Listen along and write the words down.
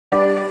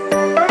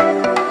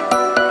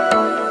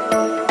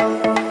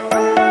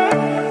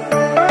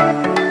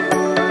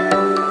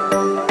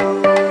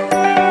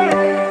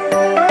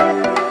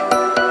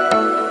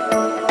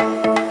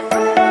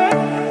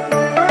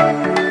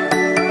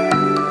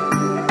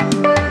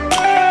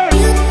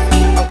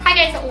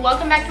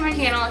back to my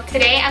channel.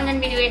 Today I'm going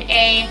to be doing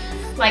a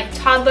like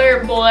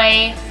toddler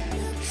boy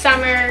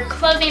summer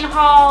clothing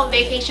haul,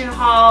 vacation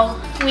haul.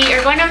 We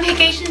are going on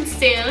vacation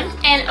soon,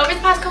 and over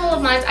the past couple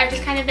of months I've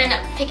just kind of been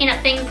picking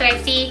up things that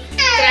I see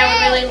that I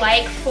would really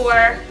like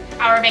for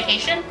our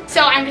vacation.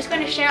 So I'm just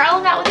going to share all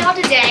of that with y'all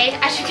today.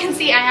 As you can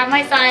see, I have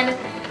my son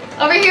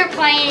over here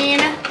playing.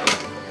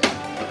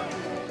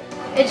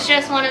 It's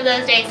just one of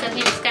those days, so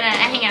he's just gonna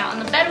hang out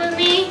on the bed with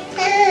me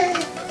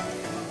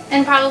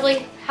and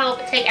probably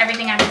help take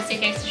everything out of the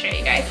suitcase to show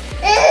you guys.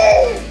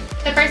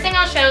 The first thing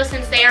I'll show,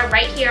 since they are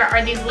right here,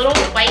 are these little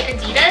white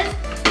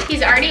Adidas.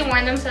 He's already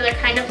worn them, so they're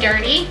kind of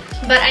dirty,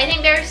 but I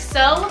think they're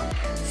so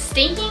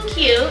stinking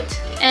cute,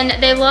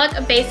 and they look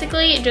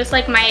basically just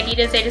like my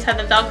Adidas. They just have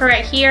the Velcro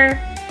right here,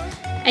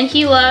 and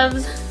he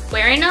loves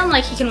wearing them.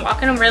 Like, he can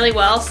walk in them really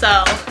well,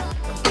 so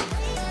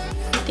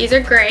these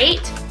are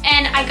great.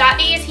 And I got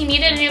these, he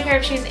needed a new pair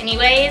of shoes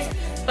anyways,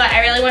 but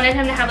I really wanted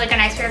him to have like a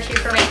nice pair of shoes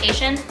for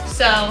vacation.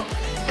 So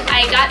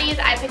I got these,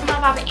 I picked them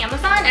up off of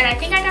Amazon, and I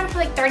think I got them for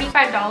like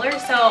 $35,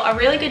 so a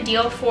really good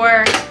deal for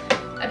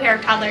a pair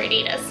of toddler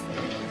Adidas.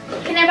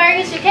 Can I borrow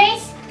your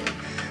suitcase?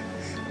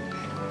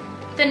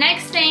 The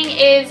next thing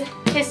is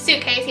his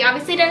suitcase. He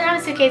obviously doesn't have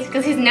a suitcase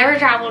because he's never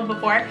traveled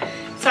before.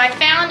 So I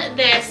found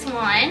this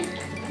one,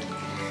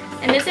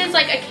 and this is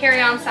like a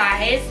carry-on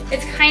size.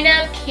 It's kind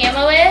of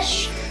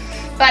camo-ish,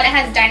 but it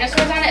has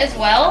dinosaurs on it as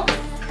well.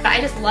 But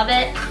I just love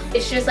it.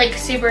 It's just like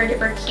super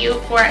duper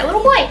cute for a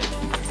little boy.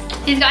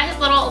 He's got his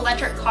little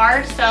electric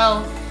car,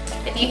 so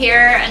if you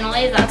hear a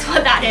noise, that's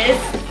what that is.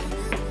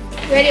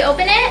 You ready to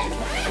open it?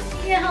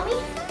 You gonna help me?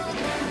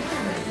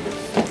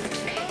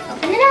 Okay,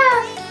 open it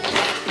up.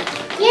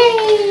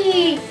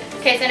 Yay!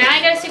 Okay, so now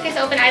I got a suitcase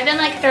open. I've been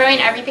like throwing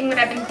everything that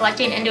I've been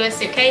collecting into a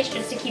suitcase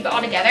just to keep it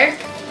all together.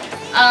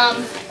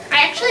 I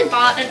actually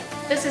bought,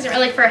 this isn't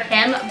really for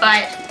him,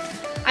 but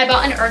I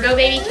bought an Ergo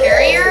Baby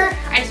carrier.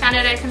 I just found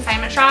it at a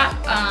consignment shop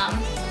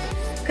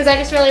because I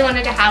just really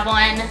wanted to have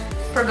one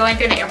for going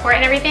through the airport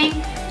and everything.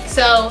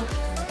 So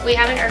we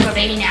have an Ergo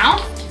Baby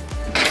now.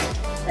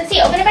 Let's see,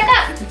 open it back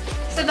up.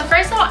 So the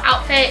first little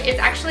outfit is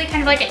actually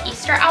kind of like an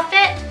Easter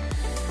outfit,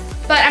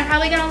 but I'm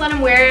probably gonna let him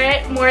wear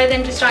it more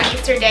than just on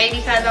Easter Day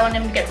because I want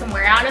him to get some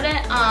wear out of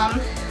it.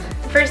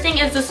 The first thing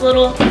is this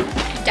little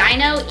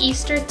Dino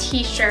Easter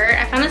t-shirt.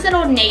 I found this at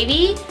Old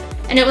Navy,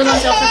 and it was on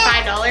sale for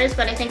 $5,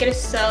 but I think it is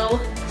so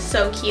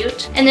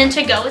cute. And then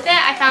to go with it,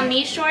 I found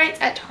these shorts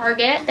at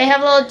Target. They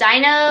have little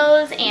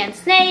dinos and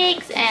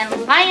snakes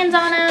and lions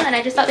on them, and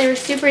I just thought they were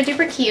super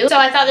duper cute. So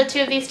I thought the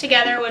two of these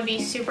together would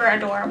be super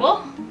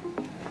adorable.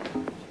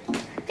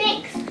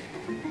 Thanks.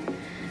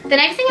 The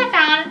next thing I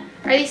found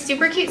are these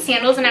super cute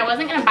sandals, and I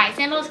wasn't gonna buy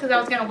sandals because I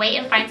was gonna wait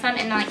and find some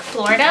in like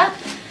Florida.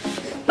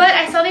 But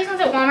I saw these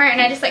ones at Walmart, and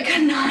I just like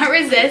could not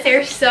resist. They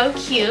were so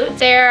cute.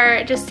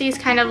 They're just these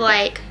kind of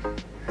like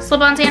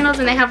slip-on sandals,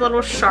 and they have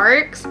little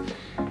sharks,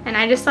 and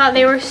I just thought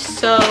they were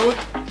so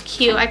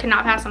cute. I could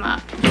not pass them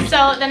up.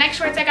 So the next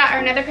shorts I got are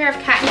another pair of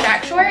Cat and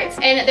Jack shorts,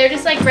 and they're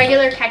just like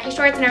regular khaki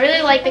shorts, and I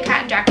really like the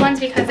Cat and Jack ones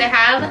because they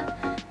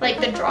have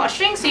like the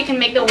drawstring, so you can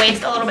make the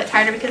waist a little bit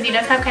tighter because he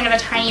does have kind of a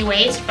tiny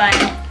waist. But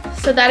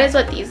so that is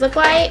what these look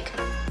like.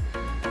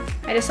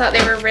 I just thought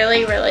they were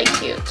really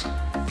cute,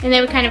 and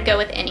they would kind of go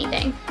with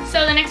anything.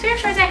 So the next pair of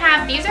shorts I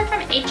have, these are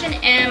from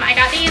H&M. I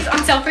got these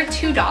on sale for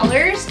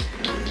 $2.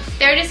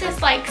 They're just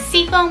this like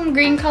seafoam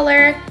green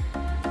color,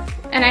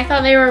 and I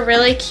thought they were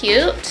really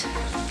cute.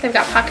 They've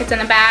got pockets in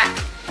the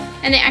back,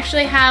 and they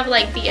actually have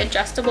like the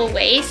adjustable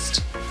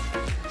waist,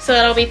 so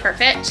that'll be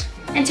perfect.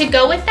 And to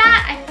go with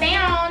that, I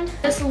found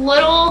this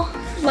little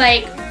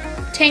like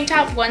tank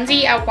top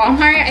onesie at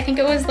Walmart. I think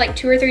it was like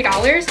 $2 or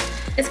 $3.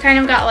 It's kind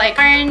of got like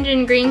orange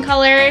and green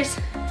colors,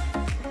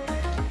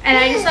 and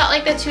I just thought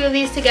like the two of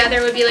these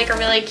together would be like a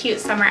really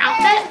cute summer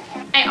outfit.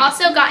 I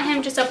also got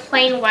him just a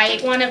plain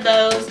white one of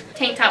those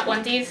tank top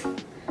onesies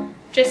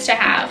just to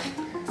have.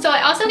 So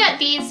I also got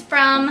these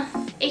from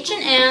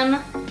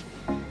H&M.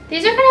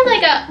 These are kind of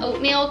like a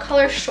oatmeal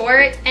color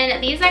shorts,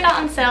 and these I got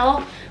on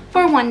sale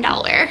for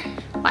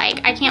 $1. Like,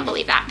 I can't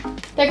believe that.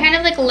 They're kind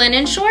of like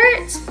linen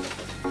shorts,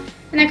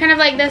 and they're kind of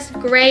like this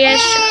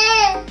grayish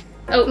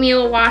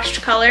oatmeal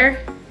washed color.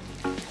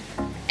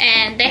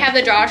 And they have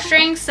the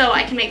drawstring, so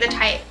I can make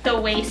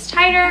the waist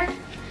tighter.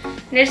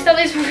 And I just thought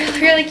these were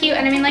really cute,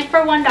 and I mean, like for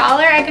 $1,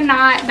 I could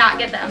not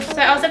get them.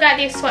 So I also got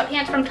these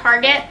sweatpants from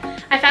Target.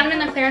 I found them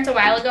in the clearance a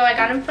while ago. I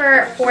got them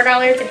for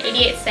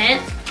 $4.88,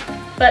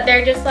 but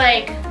they're just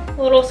like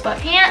little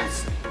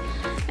sweatpants,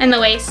 and the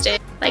waist is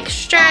like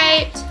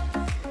striped,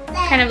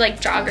 kind of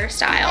like jogger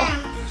style.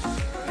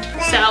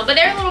 So, but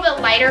they're a little bit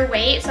lighter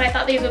weight, so I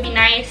thought these would be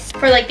nice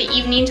for like the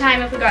evening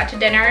time if we go out to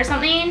dinner or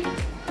something.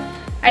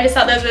 I just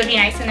thought those would be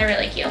nice, and they're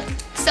really cute.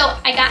 So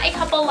I got a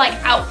couple like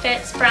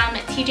outfits from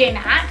TJ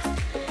Maxx,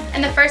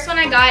 and the first one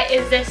I got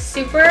is this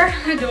super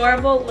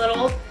adorable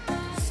little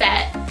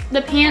set.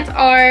 The pants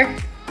are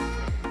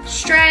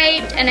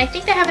striped, and I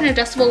think they have an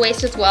adjustable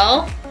waist as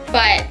well,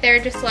 but they're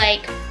just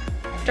like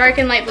dark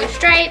and light blue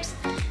stripes,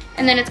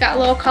 and then it's got a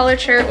little collared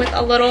shirt with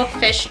a little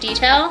fish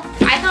detail.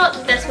 I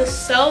thought this was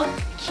so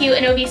cute,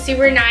 and it would be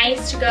super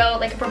nice to go,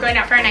 like if we're going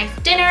out for a nice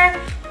dinner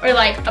or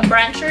like a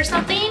brunch or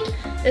something.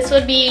 This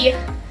would be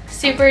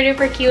super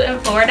duper cute in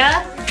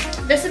Florida.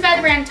 This is by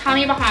the brand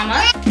Tommy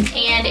Bahama,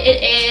 and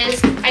it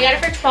is, I got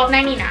it for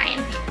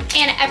 $12.99.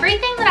 And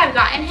everything that I've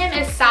gotten him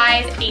is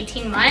size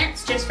 18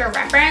 months, just for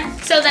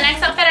reference. So the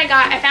next outfit I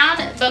got, I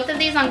found both of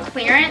these on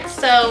clearance.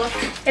 So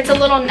it's a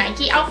little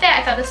Nike outfit.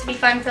 I thought this would be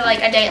fun for like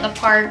a day at the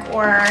park,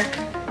 or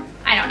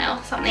I don't know,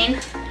 something.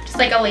 Just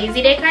like a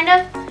lazy day kind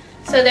of.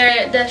 So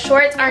the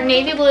shorts are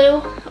navy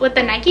blue with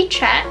the Nike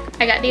check.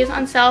 I got these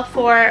on sale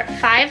for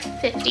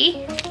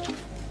 $5.50.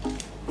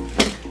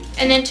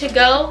 And then to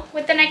go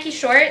with the Nike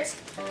shorts,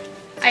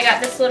 I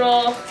got this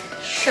little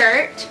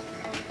shirt.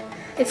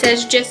 It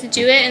says just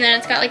do it, and then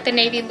it's got like the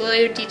navy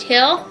blue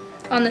detail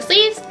on the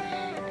sleeves,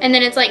 and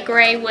then it's like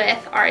gray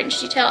with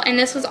orange detail, and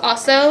this was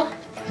also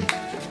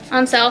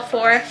on sale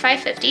for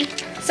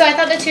 $5.50. So I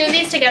thought the two of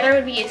these together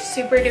would be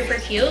super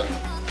duper cute.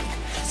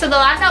 So the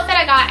last outfit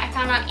I got, I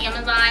found on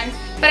Amazon,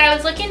 but I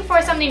was looking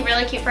for something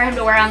really cute for him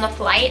to wear on the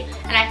flight,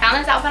 and I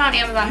found this outfit on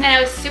Amazon, and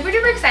I was super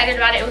duper excited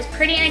about it. It was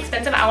pretty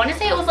inexpensive. I want to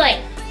say it was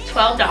like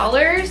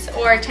 $12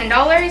 or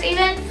 $10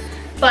 even.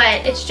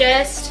 But it's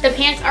just, the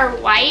pants are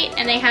white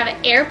and they have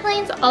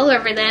airplanes all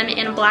over them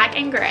in black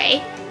and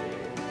gray.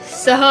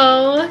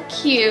 So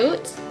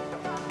cute.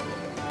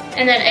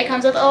 And then it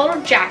comes with a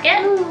little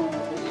jacket.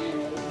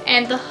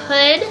 And the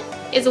hood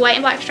is white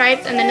and black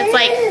stripes, and then it's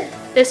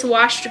like this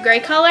washed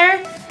gray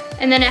color.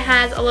 And then it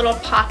has a little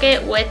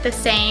pocket with the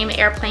same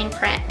airplane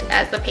print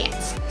as the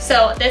pants.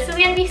 So this is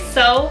gonna be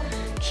so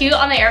cute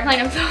on the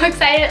airplane. I'm so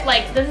excited.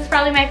 Like, this is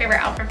probably my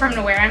favorite outfit for him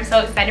to wear. I'm so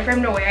excited for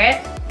him to wear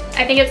it.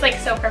 I think it's like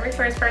so perfect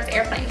for his first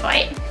airplane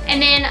flight. And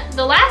then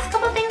the last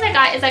couple things I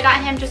got is I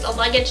got him just a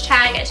luggage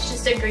tag. It's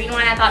just a green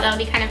one. I thought that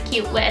would be kind of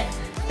cute with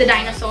the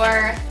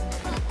dinosaur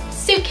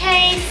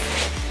suitcase.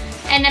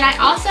 And then I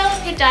also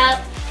picked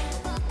up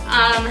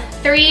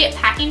 3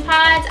 packing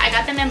pods. I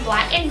got them in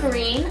black and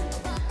green.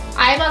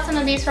 I bought some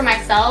of these for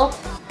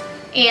myself,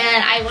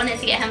 and I wanted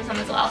to get him some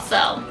as well.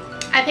 So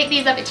I picked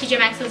these up at TJ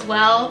Maxx as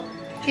well.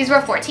 These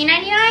were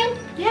 $14.99.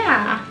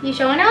 Yeah, you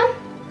showing them?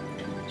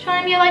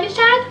 Showing me a luggage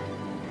tag?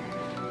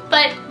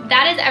 But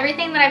that is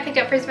everything that I picked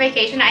up for his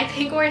vacation. I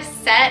think we're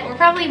set. We're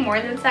probably more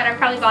than set. I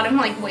probably bought him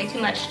like way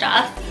too much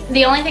stuff.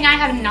 The only thing I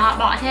have not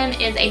bought him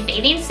is a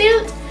bathing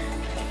suit.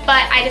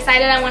 But I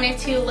decided I wanted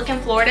to look in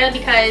Florida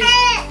because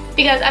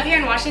up here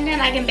in Washington,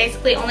 I can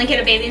basically only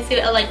get a bathing suit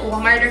at like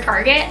Walmart or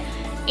Target.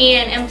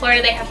 And in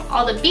Florida, they have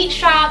all the beach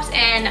shops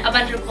and a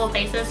bunch of cool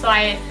places. So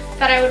I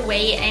thought I would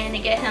wait and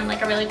get him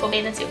like a really cool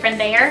bathing suit from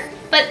there.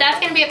 But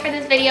that's gonna be it for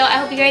this video. I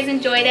hope you guys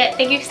enjoyed it.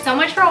 Thank you so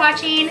much for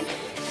watching.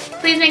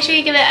 Please make sure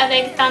you give it a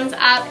big thumbs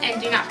up,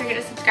 and do not forget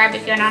to subscribe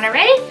if you're not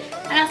already.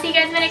 And I'll see you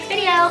guys in the next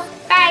video.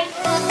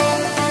 Bye!